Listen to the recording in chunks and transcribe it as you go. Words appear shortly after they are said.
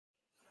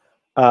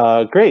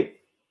Great.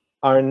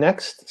 Our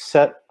next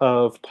set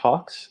of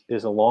talks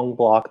is a long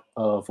block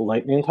of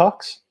lightning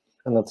talks,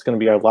 and that's going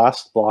to be our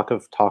last block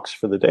of talks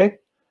for the day.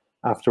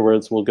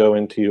 Afterwards, we'll go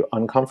into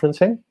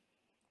unconferencing.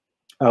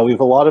 We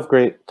have a lot of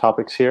great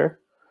topics here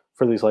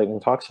for these lightning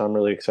talks, so I'm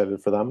really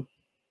excited for them.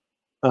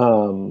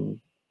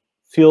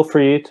 Feel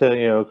free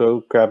to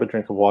go grab a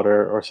drink of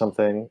water or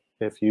something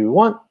if you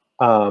want.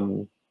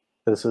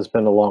 This has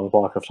been a long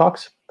block of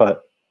talks,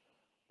 but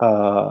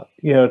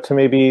to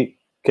maybe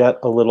get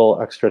a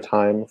little extra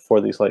time for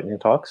these lightning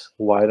talks,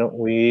 why don't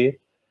we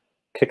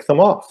kick them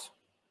off?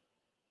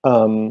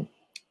 I'm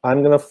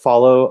going to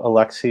follow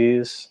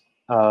Alexi's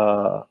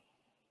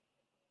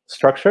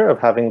structure of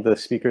having the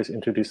speakers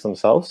introduce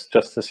themselves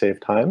just to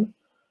save time.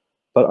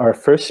 But our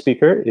first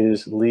speaker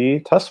is Lee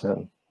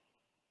Tusman.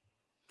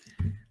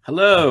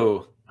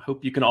 Hello.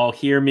 Hope you can all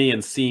hear me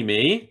and see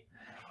me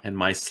and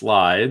my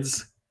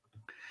slides.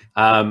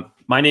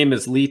 My name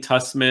is Lee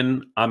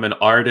Tusman. I'm an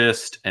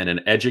artist and an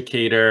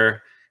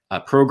educator,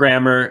 a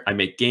programmer. I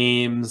make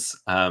games.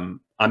 I'm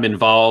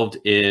involved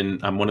in,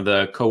 I'm one of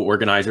the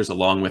co-organizers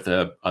along with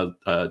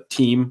a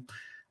team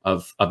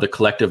of the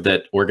collective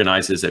that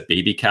organizes at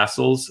Baby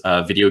Castles,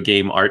 a video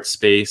game art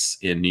space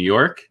in New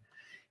York.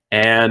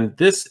 And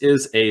this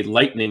is a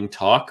lightning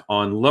talk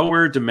on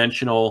lower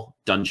dimensional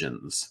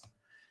dungeons.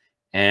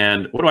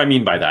 And what do I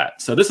mean by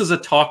that? So this is a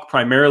talk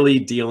primarily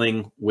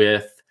dealing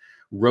with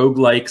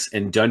roguelikes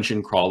and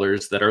dungeon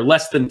crawlers that are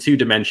less than 2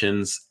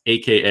 dimensions,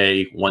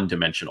 aka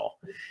one-dimensional.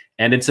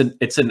 And it's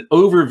an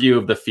overview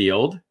of the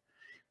field,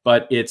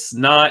 but it's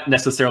not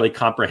necessarily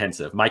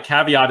comprehensive. My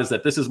caveat is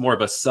that this is more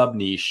of a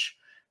sub-niche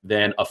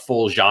than a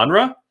full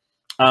genre,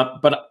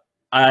 but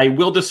I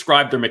will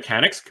describe their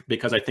mechanics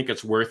because I think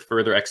it's worth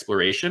further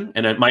exploration.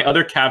 And then my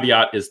other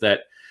caveat is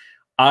that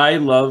I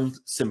love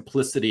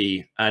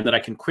simplicity and that I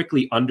can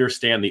quickly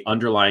understand the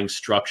underlying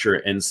structure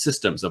and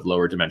systems of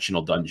lower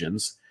dimensional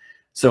dungeons.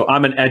 So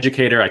I'm an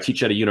educator. I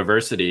teach at a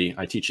university.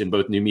 I teach in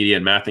both new media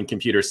and math and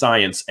computer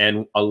science.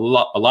 And a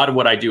lot of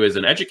what I do as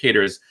an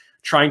educator is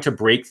trying to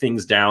break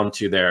things down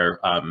to their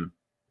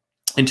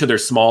into their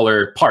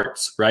smaller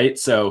parts, right?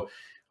 So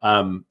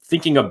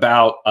thinking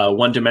about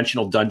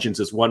one-dimensional dungeons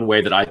is one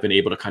way that I've been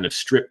able to kind of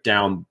strip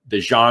down the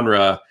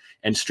genre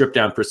and strip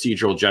down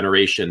procedural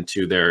generation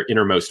to their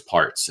innermost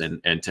parts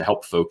and to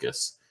help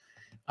focus.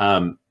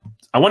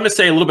 I wanted to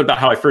say a little bit about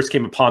how I first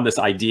came upon this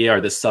idea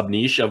or this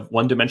sub-niche of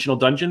one-dimensional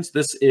dungeons.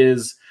 This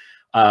is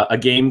a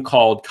game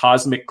called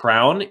Cosmic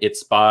Crown.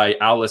 It's by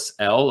Alice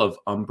L. of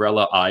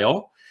Umbrella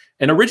Isle.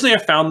 And originally I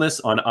found this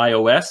on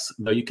iOS,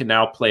 though you can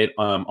now play it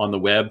on the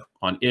web,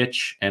 on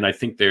itch, and I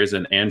think there's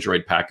an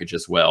Android package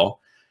as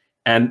well.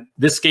 And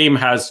this game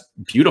has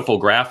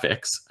beautiful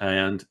graphics,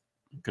 and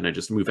I'm going to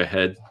just move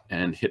ahead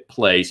and hit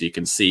play so you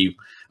can see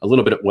a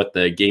little bit of what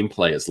the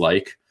gameplay is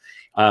like.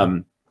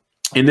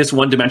 In this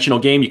one-dimensional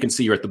game, you can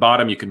see you're at the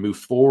bottom. You can move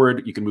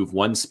forward. You can move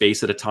 1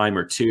 space at a time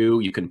or 2.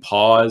 You can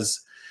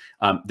pause.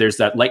 There's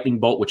that lightning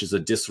bolt, which is a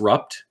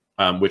disrupt,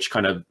 which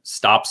kind of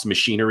stops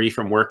machinery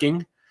from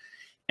working.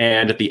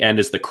 And at the end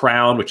is the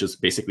crown, which is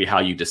basically how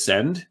you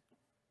descend.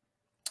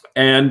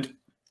 And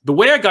the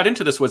way I got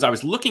into this was I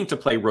was looking to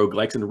play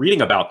roguelikes and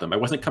reading about them. I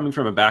wasn't coming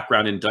from a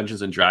background in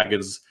Dungeons and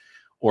Dragons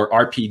or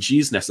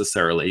RPGs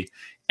necessarily.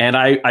 And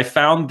I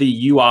found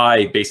the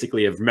UI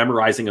basically of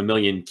memorizing a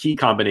million key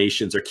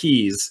combinations or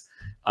keys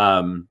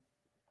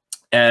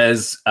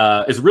is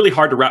really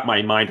hard to wrap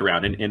my mind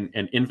around,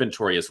 and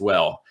inventory as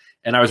well.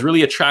 And I was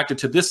really attracted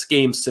to this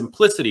game's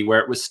simplicity, where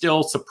it was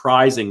still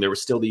surprising. There were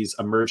still these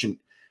emergent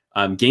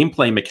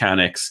gameplay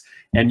mechanics,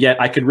 and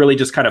yet I could really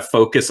just kind of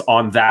focus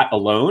on that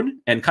alone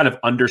and kind of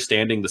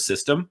understanding the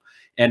system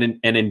and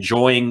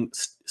enjoying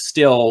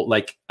still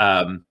like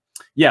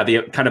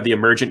the kind of the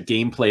emergent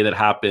gameplay that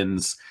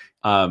happens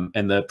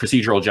and the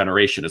procedural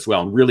generation as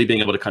well, and really being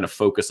able to kind of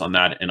focus on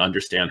that and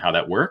understand how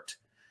that worked.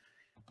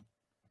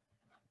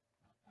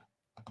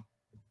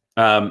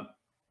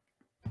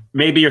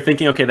 Maybe you're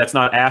thinking, okay, that's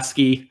not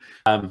ASCII.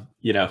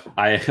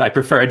 I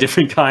prefer a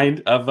different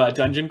kind of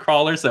dungeon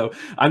crawler, so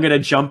I'm going to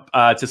jump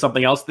to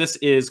something else. This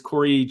is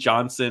Corey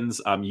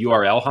Johnson's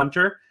URL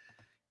Hunter,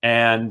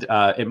 and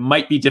it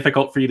might be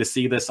difficult for you to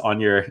see this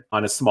on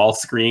a small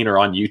screen or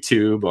on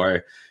YouTube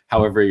or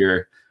however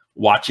you're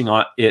watching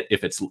on it,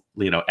 if it's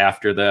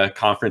after the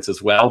conference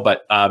as well.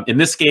 But in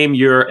this game,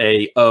 you're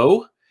a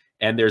O,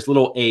 and there's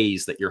little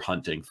A's that you're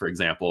hunting, for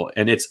example,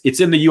 and it's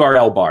in the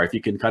URL bar. If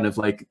you can kind of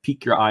like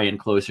peek your eye in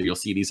closer, you'll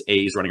see these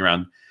A's running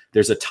around.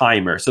 There's a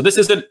timer. So this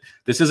isn't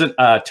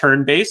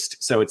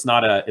turn-based, so it's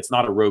not a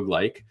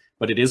roguelike,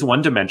 but it is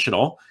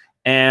one-dimensional.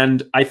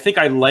 And I think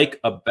I like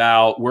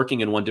about working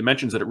in one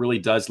dimensions that it really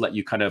does let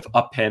you kind of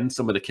upend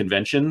some of the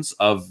conventions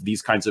of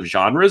these kinds of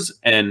genres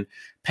and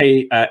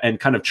and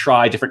kind of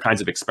try different kinds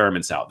of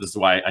experiments out. This is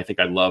why I think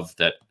I love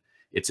that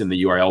it's in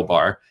the URL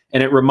bar.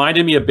 And it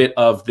reminded me a bit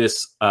of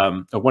this,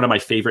 of one of my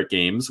favorite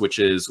games, which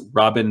is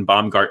Robin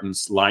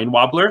Baumgarten's Line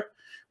Wobbler,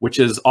 which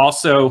is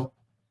also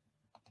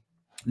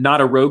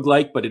not a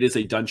roguelike, but it is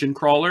a dungeon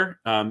crawler.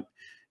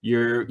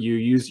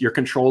 Your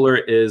controller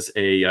is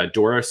a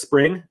Dora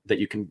spring that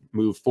you can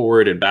move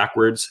forward and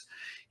backwards.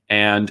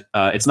 And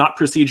it's not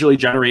procedurally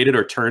generated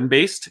or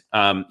turn-based.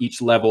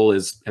 Each level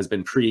has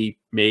been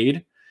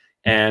pre-made,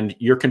 and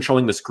you're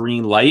controlling this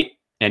green light,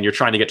 and you're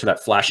trying to get to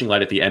that flashing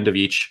light at the end of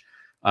each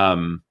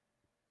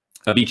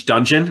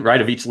dungeon,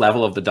 right? Of each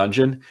level of the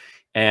dungeon.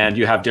 And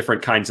you have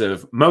different kinds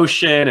of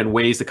motion and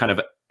ways to kind of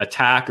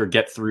attack or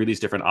get through these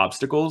different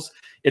obstacles.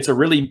 It's a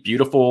really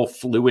beautiful,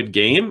 fluid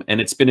game,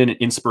 and it's been an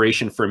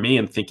inspiration for me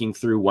in thinking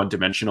through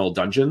one-dimensional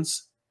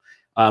dungeons.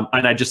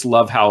 And I just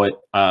love how it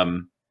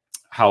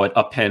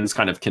appends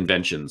kind of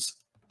conventions.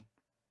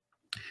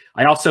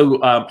 I also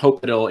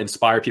hope it'll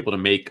inspire people to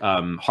make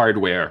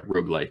hardware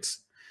roguelikes.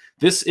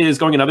 This is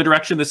going another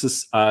direction. This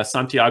is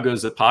Santiago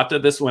Zapata.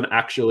 This one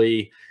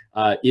actually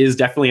is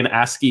definitely an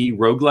ASCII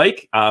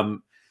roguelike.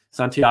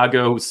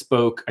 Santiago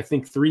spoke, I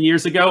think, 3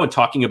 years ago and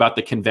talking about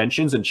the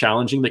conventions and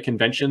challenging the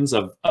conventions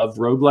of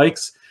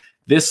roguelikes.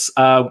 This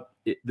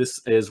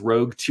is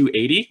Rogue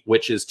 280,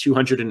 which is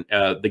 200.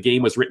 The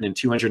game was written in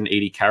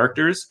 280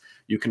 characters.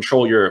 You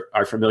control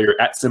our familiar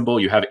 @ symbol.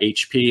 You have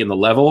HP in the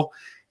level,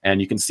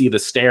 and you can see the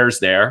stairs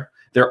there.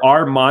 There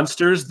are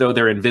monsters, though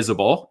they're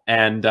invisible,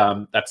 and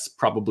that's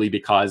probably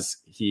because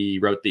he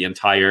wrote the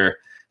entire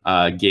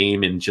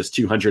game in just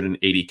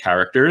 280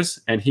 characters.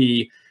 And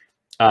he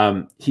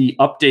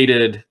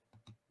updated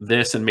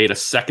this and made a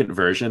second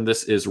version.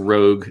 This is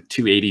Rogue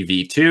 280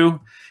 V2.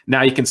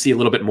 Now you can see a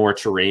little bit more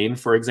terrain,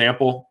 for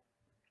example.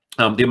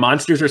 The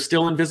monsters are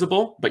still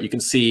invisible, but you can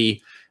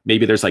see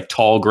maybe there's like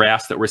tall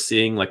grass that we're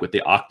seeing, like with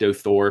the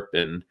Octothorpe,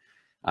 and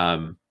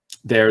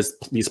there's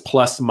these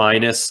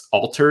plus-minus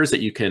altars that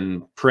you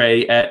can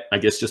pray at, I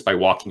guess, just by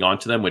walking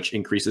onto them, which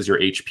increases your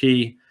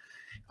HP.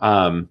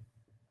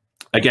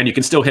 Again, you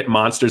can still hit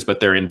monsters, but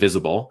they're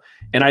invisible.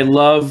 And I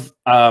love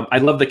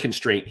the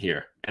constraint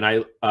here.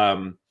 And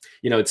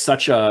it's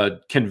such a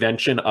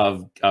convention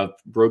of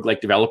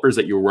roguelike developers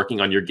that you're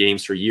working on your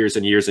games for years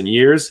and years and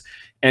years,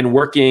 and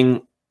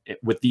working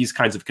with these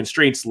kinds of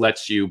constraints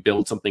lets you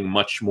build something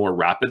much more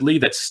rapidly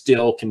that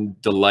still can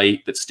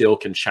delight, that still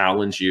can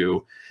challenge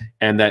you,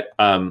 and that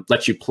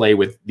lets you play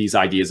with these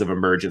ideas of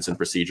emergence and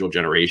procedural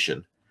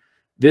generation.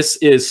 This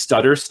is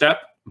Stutter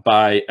Step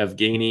by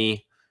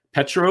Evgeny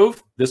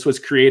Petrov. This was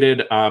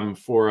created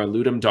for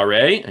Ludum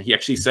Dare. He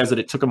actually says that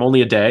it took him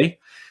only a day.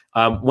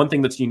 One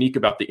thing that's unique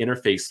about the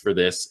interface for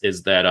this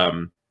is that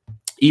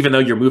even though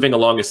you're moving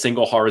along a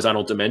single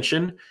horizontal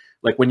dimension,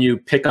 like when you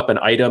pick up an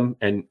item,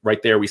 and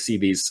right there we see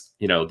these,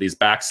 these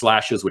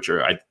backslashes, which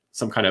are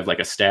some kind of like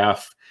a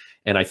staff,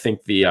 and I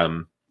think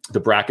the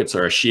brackets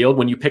are a shield.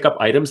 When you pick up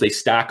items, they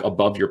stack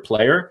above your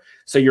player,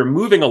 so you're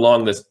moving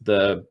along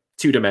the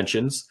 2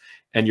 dimensions,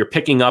 and you're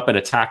picking up and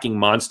attacking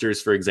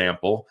monsters, for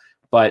example.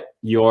 But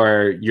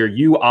your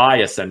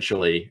UI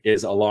essentially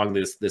is along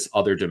this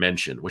other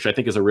dimension, which I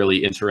think is a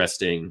really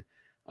interesting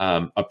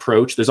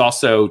approach. There's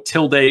also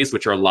tildes,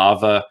 which are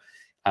lava.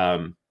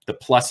 The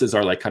pluses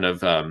are like kind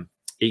of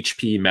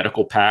HP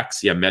medical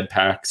packs, med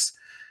packs.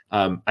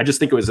 I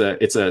just think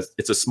it's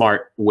a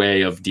smart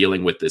way of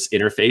dealing with this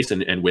interface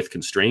and with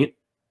constraint.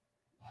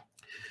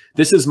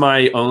 This is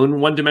my own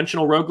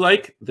one-dimensional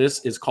roguelike.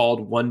 This is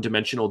called One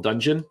Dimensional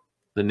Dungeon.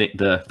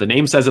 The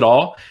name says it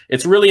all.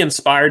 It's really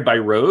inspired by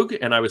Rogue,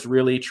 and I was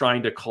really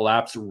trying to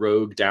collapse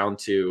Rogue down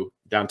to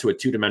a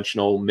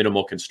 2-dimensional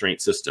minimal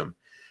constraint system.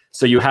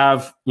 So you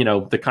have,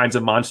 the kinds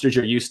of monsters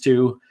you're used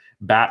to: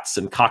 bats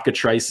and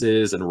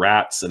cockatrices and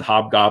rats and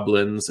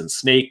hobgoblins and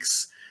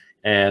snakes.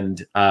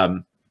 And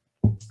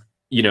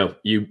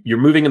you're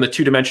moving in the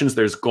 2 dimensions.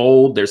 There's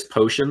gold, there's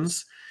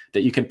potions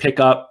that you can pick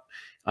up.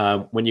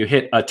 When you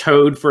hit a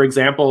toad, for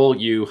example,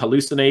 you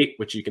hallucinate,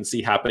 which you can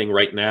see happening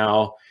right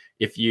now.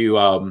 If you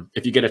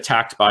get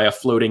attacked by a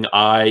floating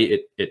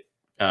eye, it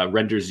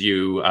renders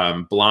you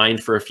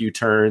blind for a few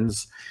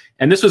turns.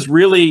 And this was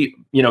really,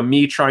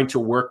 me trying to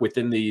work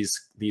within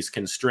these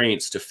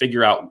constraints to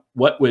figure out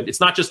it's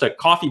not just a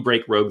coffee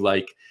break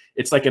roguelike,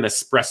 it's like an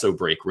espresso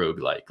break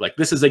roguelike. Like,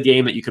 this is a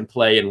game that you can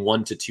play in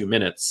 1 to 2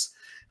 minutes,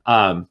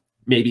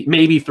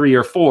 maybe 3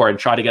 or 4, and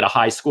try to get a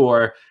high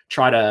score,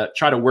 try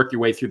to work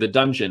your way through the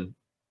dungeon.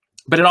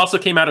 But it also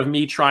came out of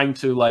me trying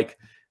to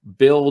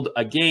build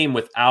a game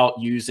without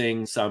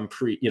using some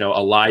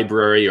a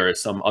library or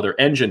some other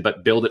engine,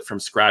 but build it from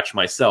scratch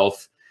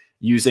myself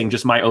using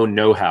just my own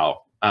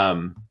know-how.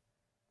 And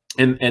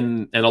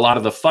a lot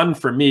of the fun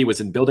for me was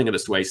in building it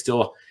this way,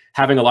 still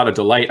having a lot of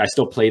delight. I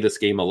still play this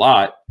game a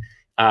lot,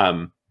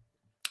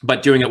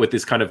 but doing it with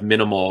this kind of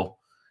minimal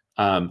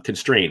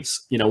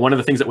constraints. One of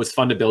the things that was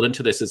fun to build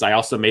into this is I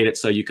also made it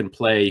so you can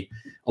play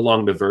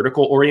along the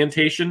vertical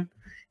orientation.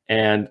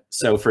 And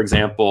so, for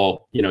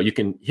example, you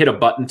can hit a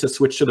button to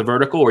switch to the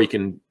vertical, or you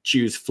can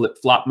choose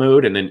flip-flop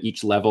mode, and then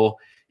each level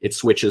it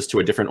switches to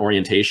a different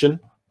orientation.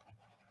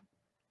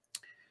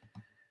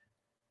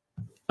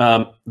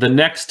 The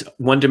next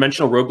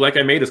one-dimensional roguelike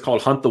I made is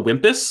called Hunt the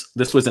Wimpus.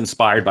 This was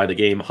inspired by the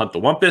game Hunt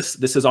the Wumpus.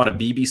 This is on a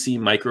BBC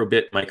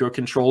microbit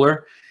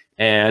microcontroller,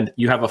 and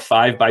you have a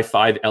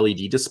 5x5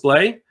 LED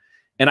display.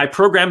 And I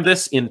programmed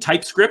this in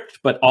TypeScript,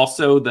 but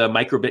also the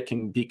microbit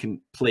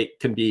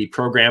can be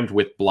programmed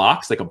with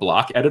blocks, like a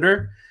block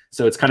editor.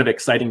 So it's kind of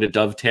exciting to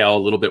dovetail a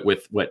little bit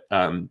with what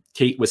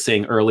Kate was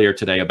saying earlier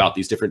today about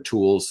these different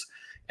tools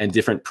and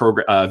different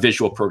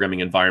visual programming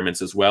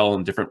environments as well,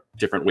 and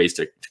different ways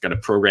to kind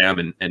of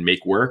program and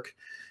make work.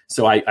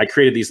 So I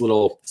created these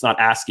little, it's not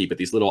ASCII, but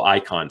these little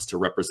icons to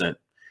represent,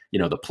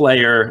 the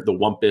player, the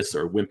wumpus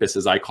or wimpus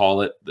as I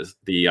call it,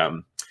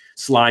 the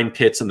slime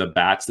pits and the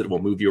bats that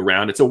will move you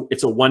around. It's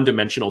a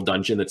one-dimensional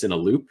dungeon that's in a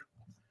loop.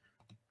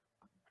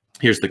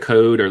 Here's the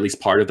code, or at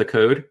least part of the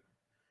code.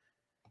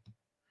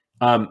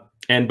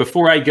 And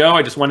before I go,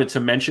 I just wanted to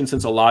mention,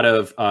 since a lot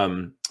of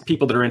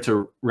people that are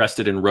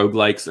interested in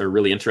roguelikes are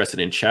really interested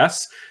in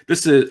chess.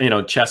 This is,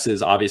 chess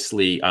is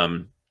obviously,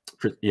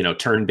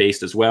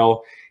 turn-based as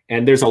well.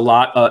 And there's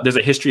there's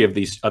a history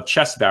of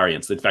chess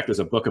variants. In fact, there's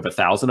a book of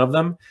 1,000 of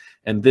them.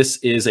 And this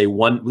is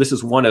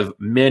one of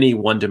many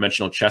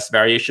one-dimensional chess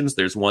variations.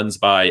 There's ones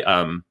by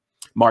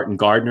Martin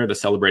Gardner, the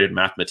celebrated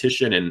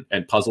mathematician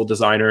and puzzle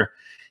designer.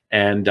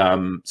 And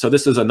so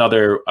this is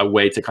another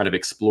way to kind of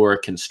explore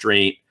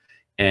constraint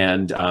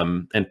and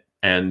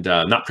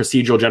not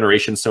procedural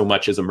generation so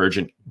much as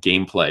emergent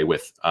gameplay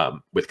with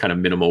kind of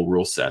minimal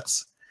rule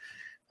sets.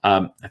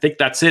 I think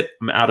that's it.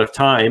 I'm out of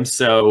time.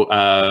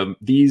 So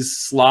these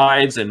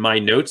slides and my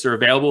notes are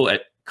available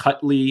at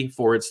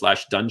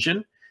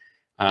Cutley/dungeon.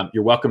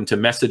 You're welcome to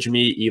message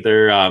me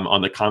either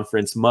on the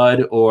conference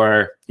MUD,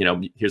 or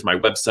here's my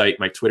website,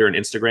 my Twitter and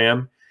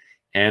Instagram.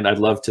 And I'd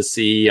love to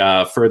see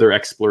further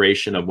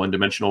exploration of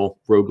one-dimensional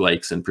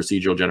roguelikes and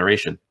procedural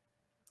generation.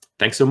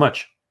 Thanks so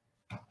much.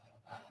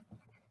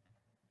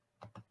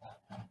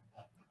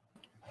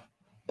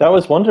 That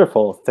was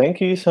wonderful. Thank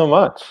you so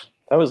much.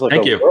 That was like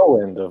a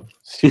whirlwind of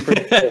super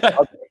cool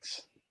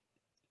projects.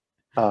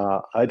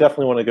 I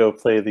definitely want to go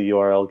play the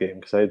URL game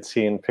because I had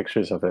seen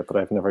pictures of it, but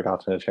I've never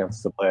gotten a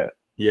chance to play it.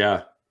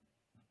 Yeah.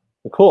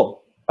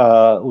 Cool.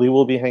 Lee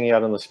will be hanging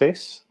out in the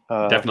space.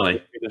 Definitely.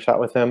 Feel free to chat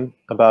with him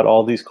about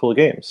all these cool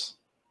games.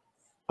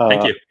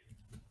 Thank you.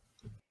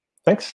 Thanks.